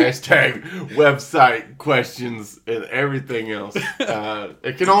 #website questions and everything else.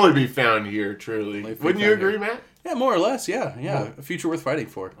 It can only be found here, truly. Wouldn't you agree, Matt? Yeah, more or less. Yeah. A future worth fighting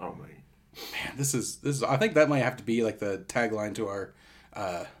for. Oh man, this is. I think that might have to be like the tagline to our.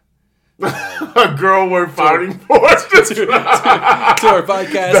 A girl worth fighting for. to our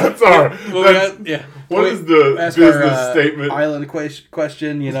podcast. That's our. What is the business statement? Island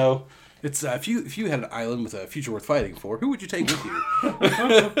question. It's if you had an island with a future worth fighting for, who would you take with you?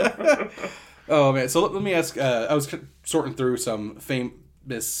 Oh man! So let me ask. I was sorting through some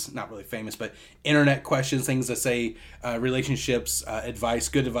not really famous, but internet questions, things that say relationships, advice,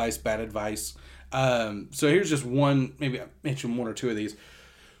 good advice, bad advice. So here's just one. Maybe I mentioned one or two of these.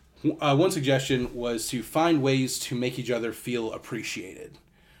 One suggestion was to find ways to make each other feel appreciated.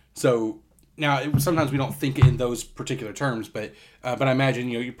 So now, sometimes we don't think in those particular terms, but I imagine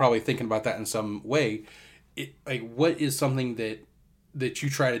you're probably thinking about that in some way. What is something that you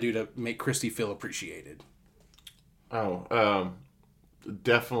try to do to make Christy feel appreciated?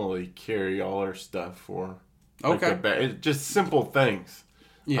 Definitely carry all her stuff for. Okay. Just simple things.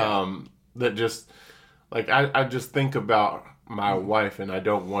 Yeah. That just I just think about my wife, and I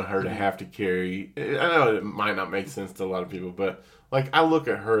don't want her to have to carry. I know it might not make sense to a lot of people, but I look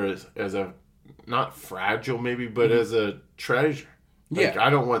at her as a not fragile maybe, but as a treasure. I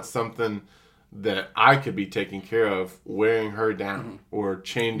don't want something that I could be taking care of wearing her down or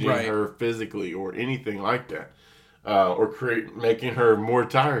changing her physically or anything like that, or making her more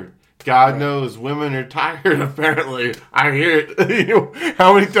tired. God knows women are tired, apparently. I hear it.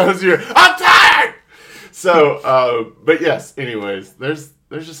 How many times you hear, I'm tired! So, but yes, anyways, there's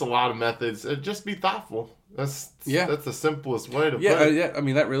just a lot of methods. Just be thoughtful. That's the simplest way to put it. Yeah, I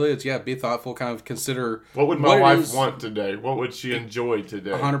mean, that really is, be thoughtful, kind of consider... What would my wife want today? What would she enjoy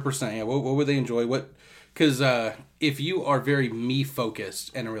today? 100%, yeah. What would they enjoy? Because if you are very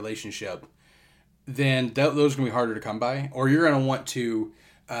me-focused in a relationship, then those are going to be harder to come by. Or you're going to want to...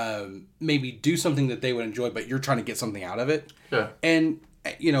 maybe do something that they would enjoy, but you're trying to get something out of it. Yeah. And,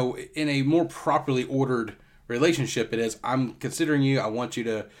 in a more properly ordered relationship, it is, I'm considering you, I want you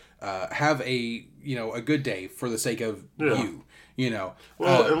to have a good day for the sake of you,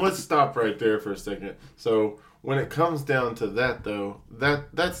 Well, and let's stop right there for a second. So when it comes down to that, though,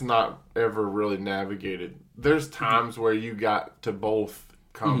 that's not ever really navigated. There's times where you got to both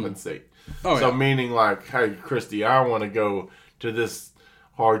compensate. Meaning like, hey, Christy, I want to go to this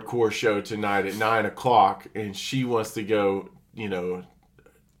hardcore show tonight at 9:00, and she wants to go,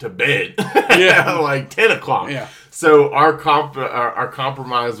 to bed. Like 10:00. Yeah. So our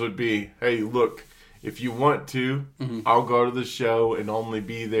compromise would be, hey, look, if you want to, I'll go to the show and only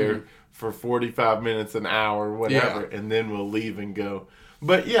be there for 45 minutes, an hour, whatever, and then we'll leave and go.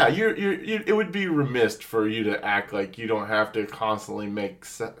 But yeah, it would be remiss for you to act like you don't have to constantly make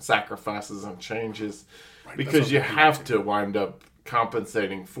sacrifices and changes, because you have to wind up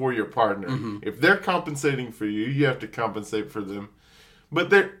compensating for your partner. If they're compensating for you, you have to compensate for them. But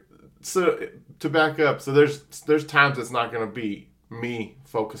to back up, so there's times it's not going to be me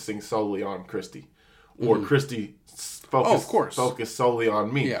focusing solely on Christy, or Christy focus solely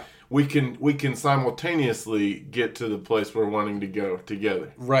on me. Yeah. We can simultaneously get to the place we're wanting to go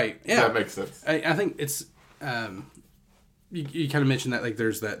together. Right. Yeah. That makes sense. I think it's you kind of mentioned that, like,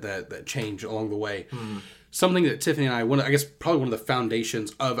 there's that change along the way. Something that Tiffany and I guess probably one of the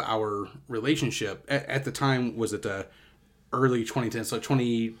foundations of our relationship at the time was at the early 2010s, so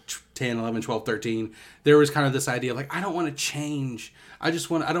 2010, 11, 12, 13, there was kind of this idea of like, I don't want to change. I don't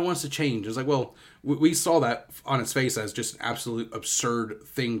want us to change. It was like, well, we saw that on its face as just an absolute absurd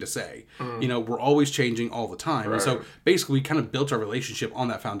thing to say. We're always changing all the time. Right. And so basically we kind of built our relationship on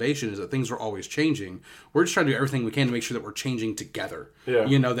that foundation, is that things are always changing. We're just trying to do everything we can to make sure that we're changing together. Yeah.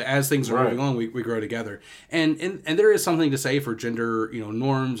 That as things are moving along, we grow together. And there is something to say for gender,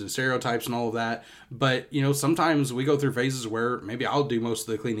 norms and stereotypes and all of that. But, sometimes we go through phases where maybe I'll do most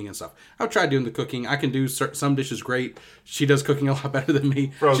of the cleaning and stuff. I've tried doing the cooking. I can do some dishes great. She does cooking a lot better than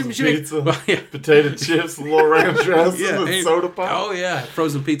me. Frozen pizza, potato chips, a little ranch dressing, and soda pop. Oh, yeah.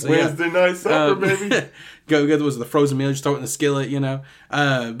 Frozen pizza. Wednesday night supper, baby. Go was the frozen meal, just throw it in the skillet,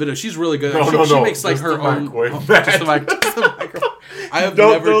 But no, she's really good. She makes like her own. Just the microwave. I have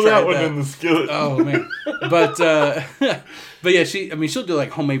Don't never throw tried that one in the skillet. Oh man, but yeah, she'll do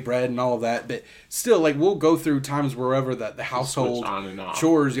like homemade bread and all of that. But still, like, we'll go through times wherever the household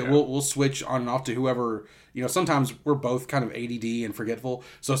chores. Yeah. We'll switch on and off to whoever. Sometimes we're both kind of ADD and forgetful.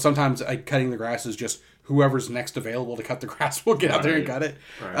 So sometimes cutting the grass is just whoever's next available to cut the grass will get out there and cut it.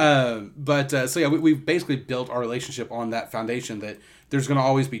 Right. So yeah, we've basically built our relationship on that foundation that there's going to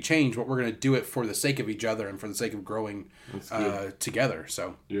always be change, but we're going to do it for the sake of each other and for the sake of growing together.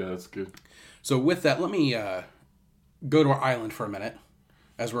 So yeah, that's good. So with that, let me go to our island for a minute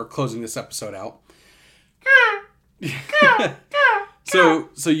as we're closing this episode out.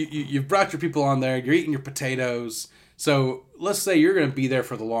 So you've brought your people on there. You're eating your potatoes. So let's say you're going to be there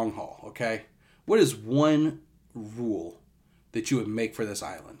for the long haul. Okay, what is one rule that you would make for this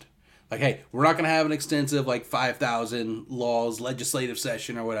island? Like, hey, we're not going to have an extensive, 5,000 laws, legislative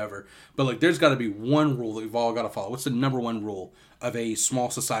session or whatever. But, there's got to be one rule that we've all got to follow. What's the number one rule of a small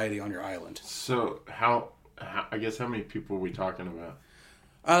society on your island? So, how many people are we talking about?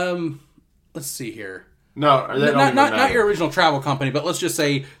 Let's see here. No, not your original travel company, but let's just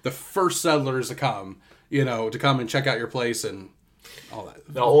say the first settlers to come and check out your place and all that.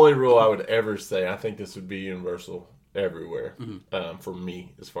 The only rule I would ever say, I think this would be universal everywhere, for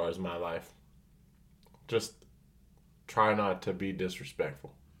me, as far as my life. Just try not to be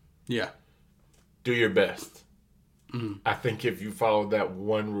disrespectful. Yeah. Do your best. I think if you followed that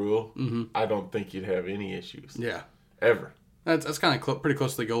one rule, I don't think you'd have any issues. Yeah. Ever. That's kind of pretty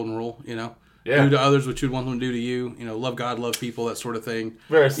close to the golden rule, Yeah. Do to others what you'd want them to do to you. Love God, love people, that sort of thing.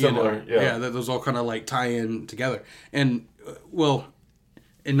 Very similar. Yeah. Those all kind of tie in together. And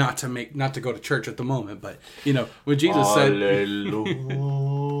and not to go to church at the moment, but when Jesus said,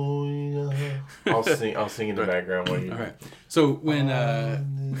 I'll sing in the background while you. All right. So when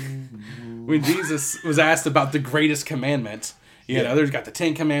Jesus was asked about the greatest commandment, there's got the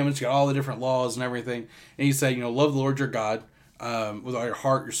 10 Commandments, you got all the different laws and everything, and he said, love the Lord your God with all your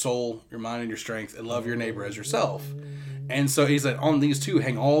heart, your soul, your mind, and your strength, and love your neighbor as yourself. And so he said, on these two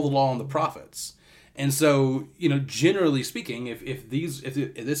hang all the law and the prophets. And so, generally speaking, if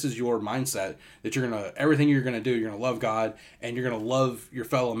this is your mindset that everything you're gonna do, you're gonna love God and you're gonna love your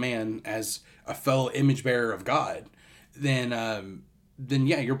fellow man as a fellow image bearer of God, then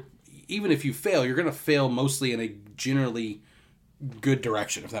yeah, even if you fail, you're gonna fail mostly in a generally good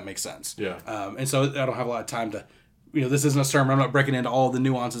direction, if that makes sense. Yeah. And so I don't have a lot of time to, this isn't a sermon. I'm not breaking into all the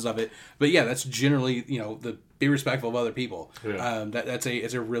nuances of it, but yeah, that's generally, be respectful of other people. Yeah.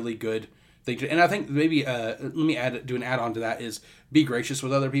 It's a really good thing to, and I think maybe let me do an add-on to that is be gracious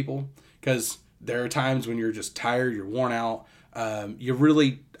with other people, because there are times when you're just tired, you're worn out. You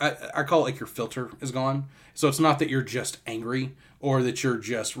really, I call it like your filter is gone. So it's not that you're just angry or that you're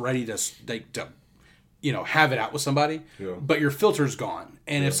just ready to have it out with somebody, but your filter's gone.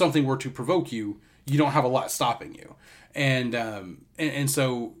 And if something were to provoke you, you don't have a lot stopping you. And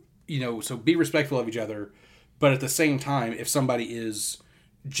so, so be respectful of each other. But at the same time, if somebody is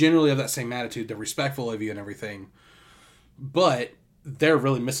generally of that same attitude, they're respectful of you and everything, but they're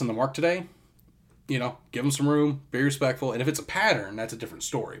really missing the mark today, give them some room, be respectful. And if it's a pattern, that's a different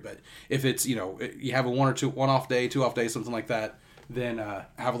story. But if it's, you have a one off day, 2 off day, something like that, then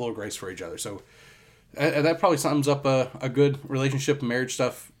have a little grace for each other. So that probably sums up a good relationship, marriage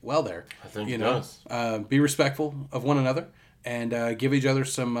stuff well there. I think it does. Be respectful of one another and give each other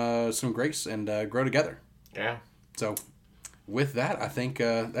some grace and grow together. Yeah. So with that, I think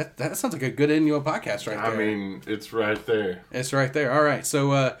that sounds like a good end to a podcast right there. I mean, it's right there. It's right there. All right.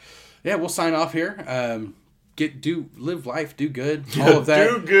 So, we'll sign off here. Live life, do good, all of that.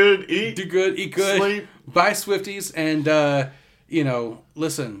 Do good, eat good, sleep, buy Swifties, and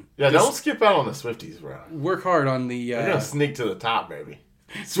listen. Yeah, don't skip out on the Swifties, bro. Work hard on the. We're gonna sneak to the top, baby.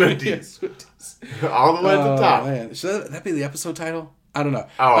 Swifties, Swifties. All the way to the top. Man. Should that be the episode title? I don't know.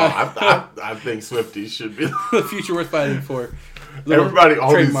 I think Swifties should be the future worth fighting for. Everybody,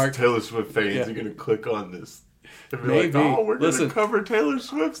 all these Taylor Swift fans are gonna click on this. Maybe. Like, we're gonna cover Taylor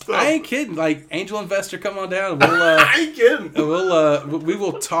Swift stuff. I ain't kidding. Like, angel investor, come on down. We'll, I ain't kidding. We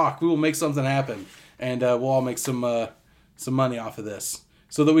will talk. We will make something happen, and we'll all make some money off of this,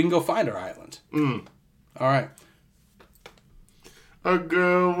 so that we can go find our island. All right. A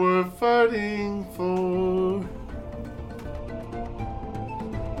girl we're fighting for.